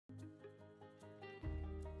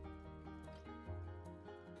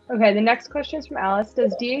Okay, the next question is from Alice.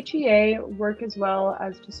 Does DHEA work as well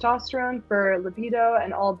as testosterone for libido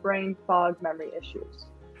and all brain fog memory issues?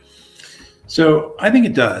 So I think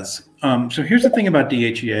it does. So here's the thing about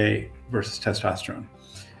DHEA versus testosterone.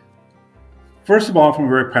 First of all, from a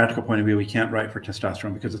very practical point of view, we can't write for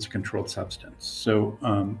testosterone because it's a controlled substance. So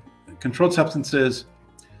controlled substances,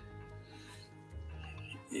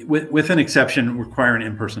 with an exception, require an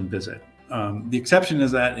in-person visit. The exception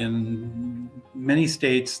is that in many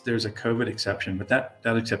states, there's a COVID exception, but that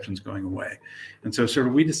exception is going away. And so sort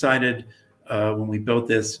of we decided when we built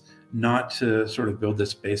this not to sort of build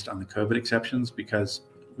this based on the COVID exceptions, because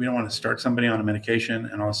we don't want to start somebody on a medication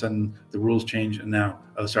and all of a sudden the rules change and now,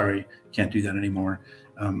 oh, sorry, can't do that anymore.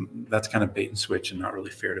 That's kind of bait and switch and not really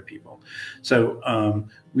fair to people. So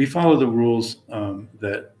we follow the rules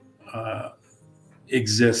that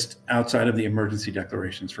exist outside of the emergency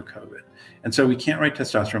declarations for COVID. And so we can't write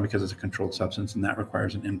testosterone because it's a controlled substance and that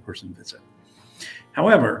requires an in-person visit.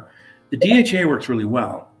 However, the DHEA works really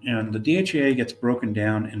well, and the DHEA gets broken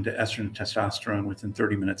down into estrogen and testosterone within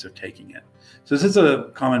 30 minutes of taking it. So this is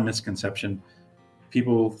a common misconception.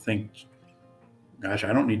 People think, gosh,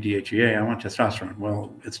 I don't need DHEA, I want testosterone.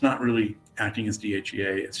 Well, it's not really acting as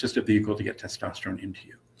DHEA, it's just a vehicle to get testosterone into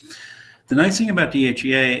you. The nice thing about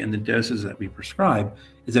DHEA and the doses that we prescribe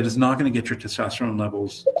is that it's not going to get your testosterone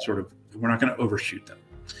levels we're not going to overshoot them.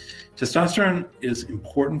 Testosterone is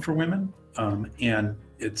important for women, and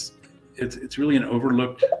it's really an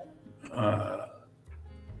overlooked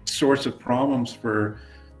source of problems for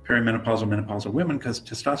perimenopausal, menopausal women, because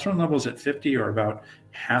testosterone levels at 50 are about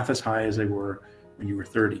half as high as they were when you were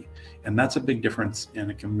 30. And that's a big difference,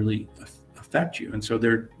 and it can really affect you. And so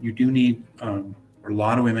you do need, or a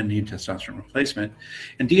lot of women need testosterone replacement.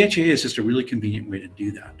 And DHEA is just a really convenient way to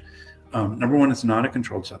do that. Number one, it's not a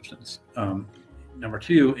controlled substance. Number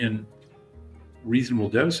two, in reasonable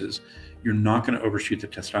doses, you're not going to overshoot the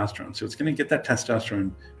testosterone. So it's going to get that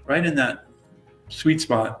testosterone right in that sweet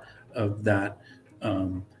spot of that,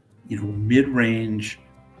 mid-range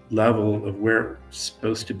level of where it's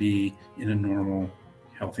supposed to be in a normal,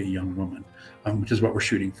 healthy young woman, which is what we're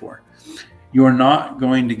shooting for. You are not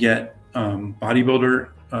going to get bodybuilder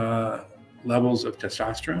levels of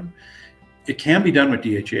testosterone. It can be done with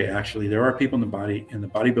DHEA, actually. There are people in the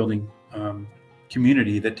bodybuilding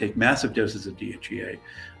community that take massive doses of DHEA,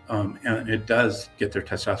 and it does get their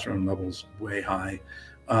testosterone levels way high,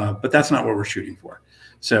 but that's not what we're shooting for.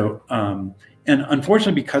 So, and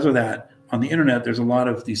unfortunately, because of that, on the internet, there's a lot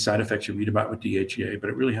of these side effects you read about with DHEA, but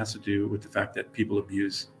it really has to do with the fact that people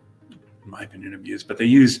abuse, in my opinion, but they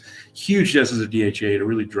use huge doses of DHEA to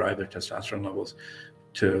really drive their testosterone levels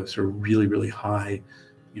to sort of really, really high,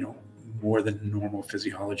 more than normal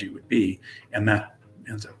physiology would be, and that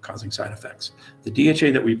ends up causing side effects. The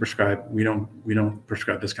DHEA that we prescribe, we don't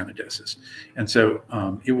prescribe this kind of doses, and so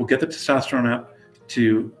it will get the testosterone up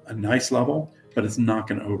to a nice level, but it's not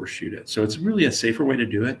going to overshoot it. So it's really a safer way to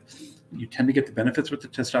do it. You tend to get the benefits with the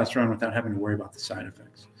testosterone without having to worry about the side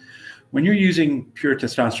effects. When you're using pure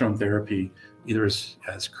testosterone therapy, either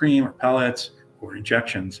as cream or pellets or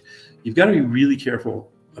injections, you've got to be really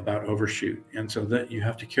careful about overshoot. And so that you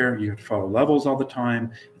have to follow levels all the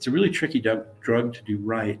time. It's a really tricky drug to do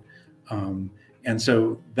right. And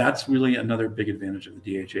so that's really another big advantage of the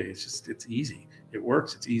DHEA. It's easy. It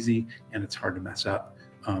works, it's easy, and it's hard to mess up,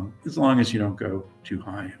 as long as you don't go too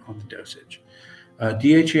high on the dosage.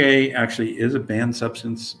 DHEA actually is a banned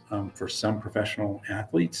substance for some professional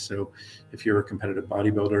athletes. So if you're a competitive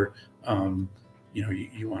bodybuilder,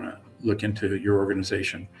 you want to look into your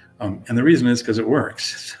organization. And the reason is because it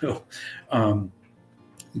works. So,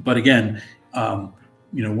 but again,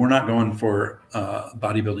 we're not going for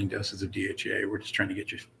bodybuilding doses of DHEA. We're just trying to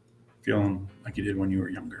get you feeling like you did when you were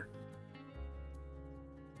younger.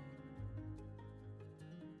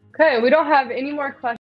 Okay, we don't have any more questions.